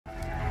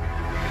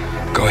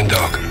Going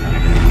dark.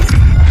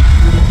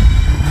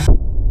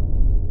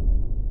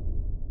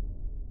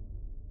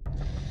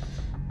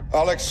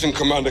 Alex and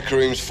Commander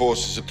Karim's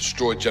forces have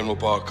destroyed General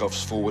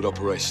Barkov's forward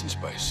operations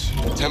base,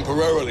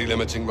 temporarily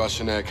limiting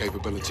Russian air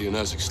capability in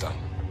Urzikstan.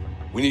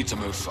 We need to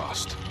move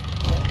fast.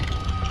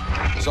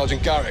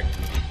 Sergeant Garrick,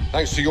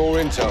 thanks to your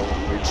intel,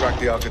 we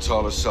tracked the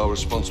Al-Qatala cell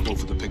responsible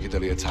for the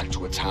Piccadilly attack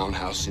to a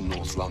townhouse in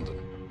North London.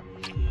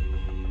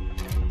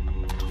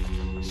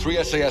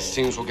 3 SAS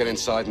teams will get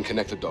inside and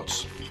connect the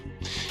dots.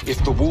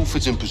 If the Wolf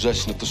is in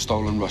possession of the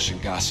stolen Russian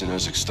gas in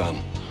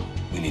Urzikstan,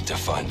 we need to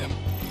find him.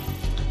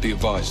 Be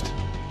advised,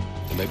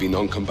 there may be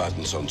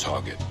non-combatants on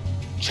target.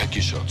 Check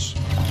your shots.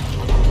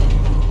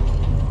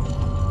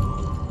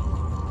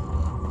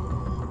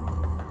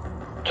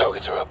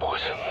 Targets are up,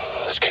 boys.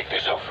 Let's kick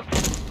this off.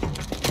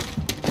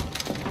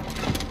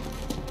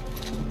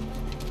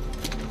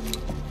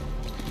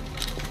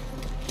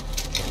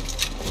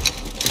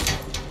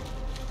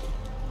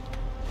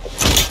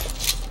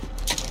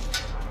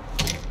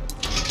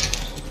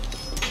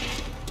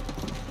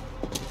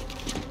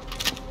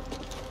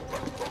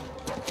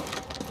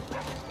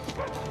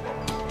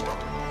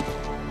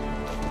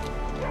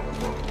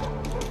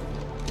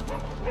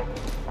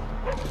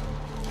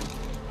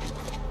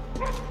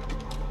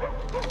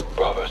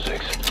 Bravo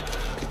 6.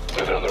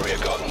 Moving on the rear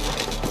garden.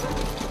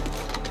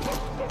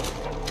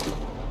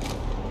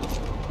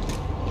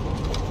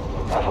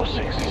 Bravo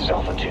 6, this is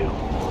Alpha 2.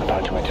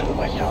 About to enter the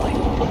West Alley.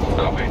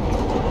 Copy.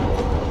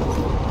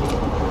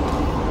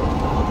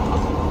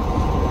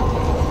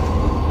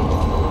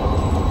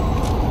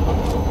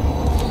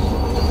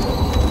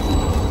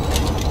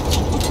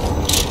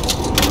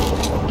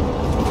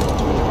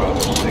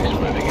 Bravo 6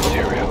 moving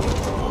interior.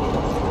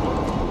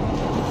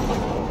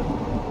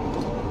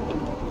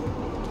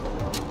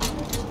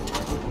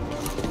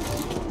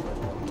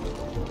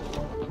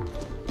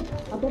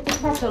 I'll get the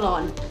kettle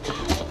on.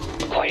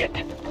 Quiet.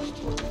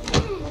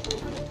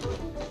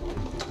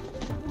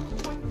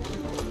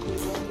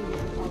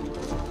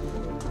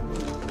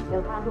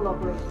 They'll handle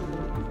operations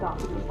and start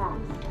the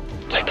attacks.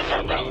 Take the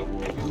front row.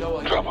 You know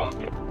I Drop 'em.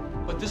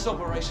 But this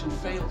operation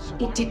failed. So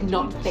It did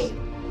not fail.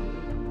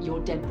 You're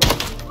dead.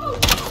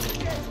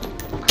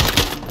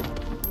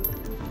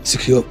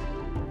 Secure.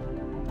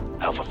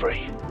 Alpha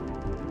 3.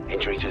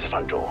 Entering through the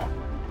front door.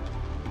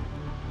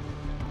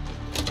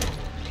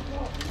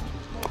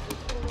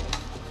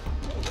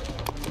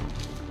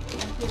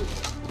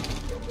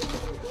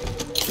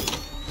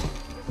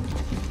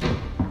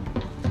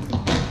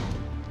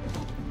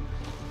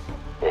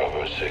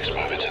 Bravo 6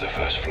 moving to the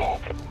first floor.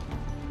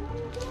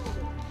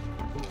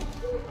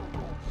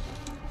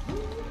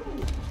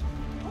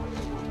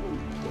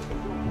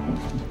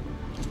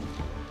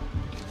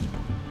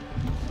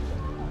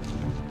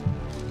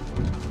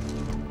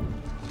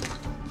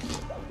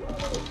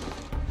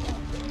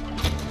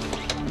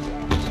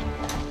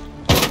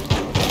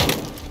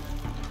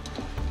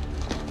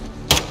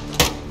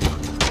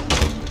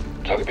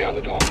 Target behind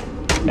the door.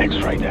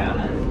 X-ray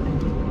down.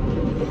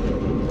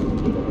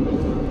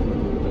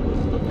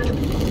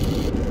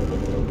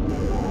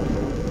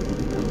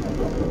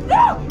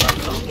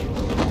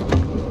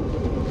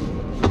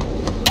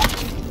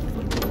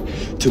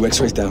 Two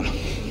X-rays down.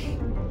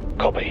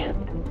 Copy.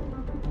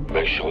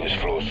 Make sure this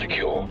floor's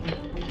secure.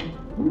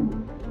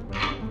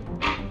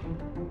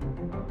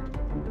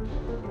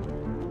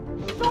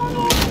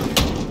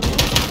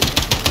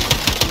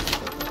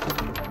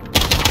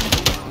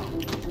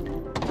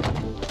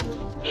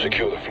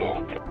 Secure the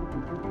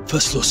floor.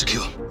 First floor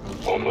secure.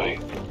 On me.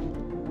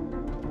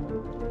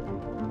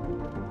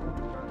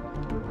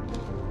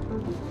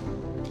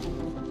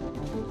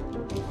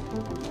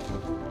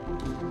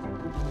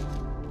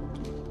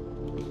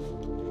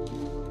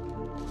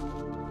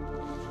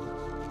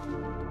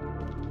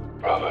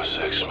 Bravo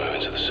 6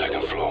 moving to the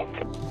second floor.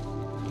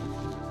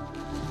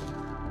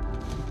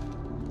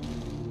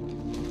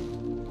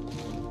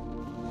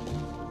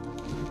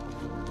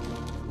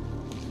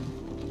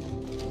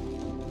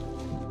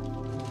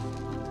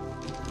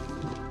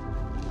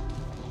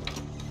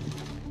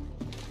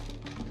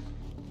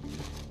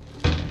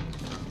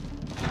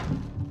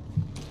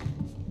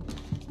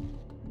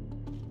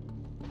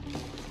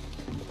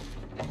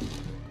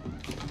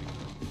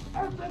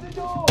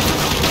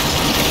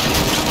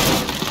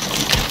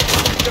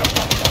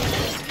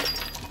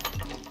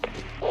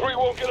 Three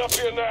won't get up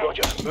here now.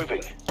 Roger,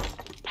 moving.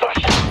 Flash,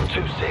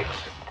 2-6.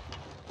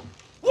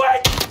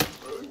 Wait!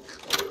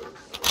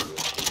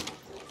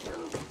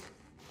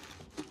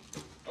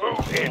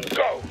 Move in,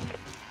 go!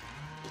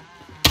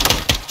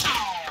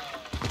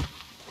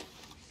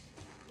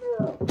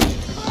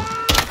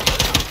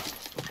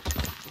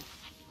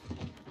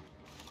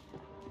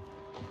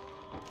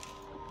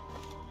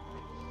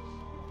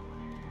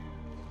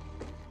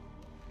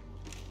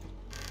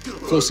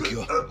 Floor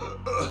secure.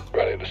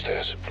 Right up the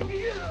stairs.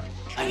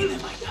 Hang in there,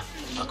 mate.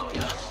 I got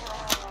you.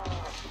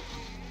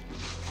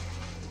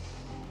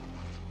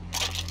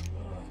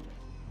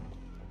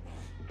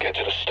 Get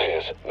to the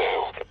stairs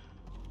now.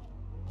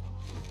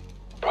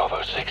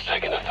 Bravo 6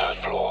 taking the third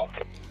floor.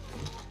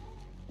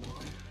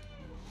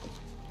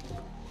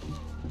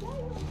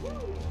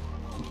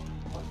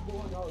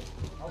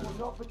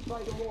 not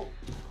betray the wolf.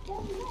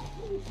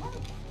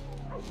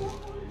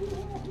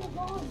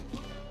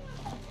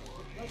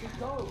 Let me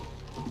go.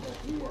 They're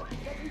here.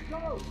 Let me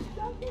go.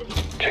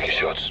 Check your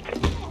shots.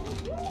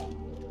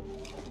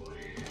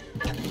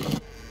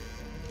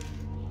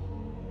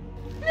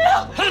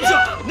 Hands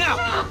up! Now!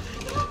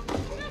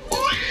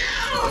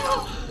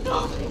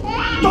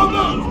 Don't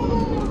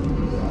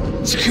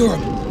move! Secure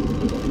him.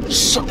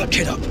 Suck that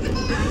kid up.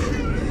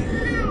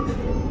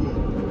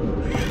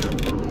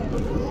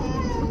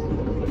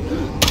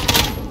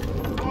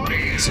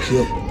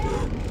 Secure.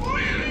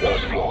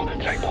 Last floor,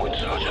 take point,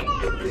 Sergeant.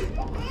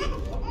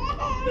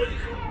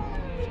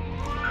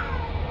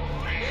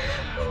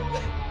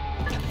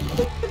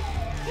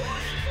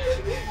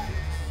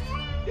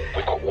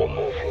 We've got one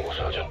more floor,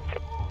 Sergeant.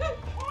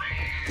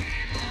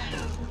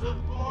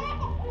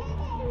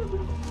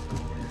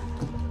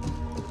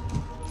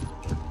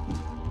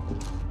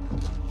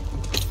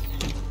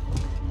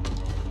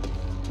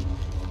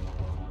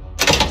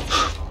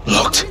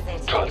 Locked.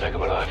 Try and take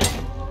him alive.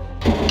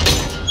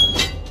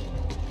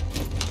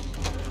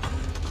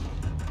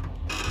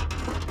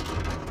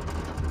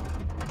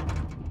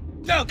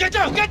 Down! Get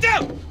down! Get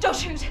down! Don't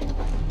shoot!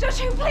 Don't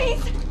shoot,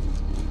 please!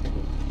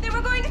 They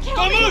were going to kill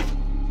Don't me!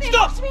 move! They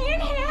Stop! locked me in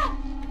here!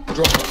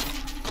 Drop.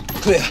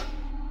 Clear.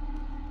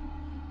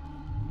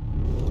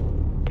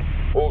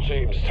 All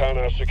teams,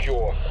 townhouse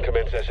secure.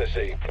 Commence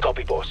SSE.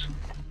 Copy, boss.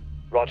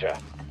 Roger.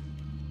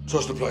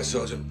 Trust the place,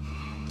 Sergeant.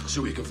 See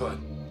what you can find.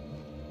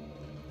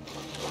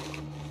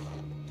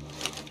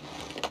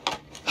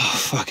 Oh,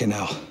 fucking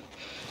hell.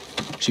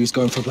 She was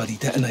going for a bloody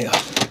detonator.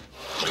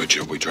 Good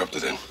job we dropped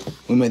it in.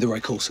 We made the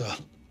right call, sir.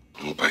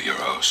 We'll bet your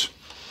ass.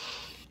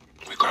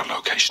 We've got a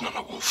location on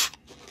the wolf.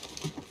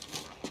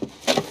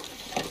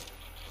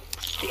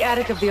 The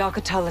attic of the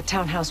Al-Qatala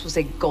townhouse was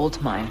a gold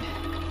mine.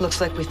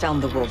 Looks like we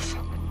found the wolf.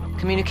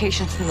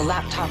 Communications from the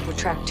laptop were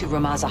tracked to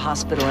Ramaza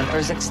Hospital in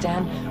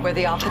Urzikstan, where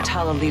the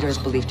Al-Qatala leader is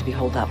believed to be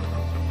holed up.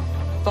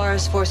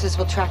 Farah's forces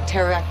will track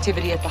terror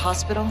activity at the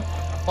hospital,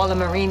 while a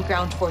Marine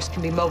ground force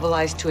can be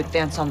mobilized to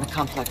advance on the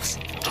complex.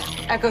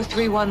 Echo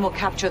 3-1 will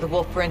capture the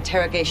wolf for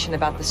interrogation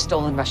about the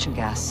stolen Russian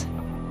gas.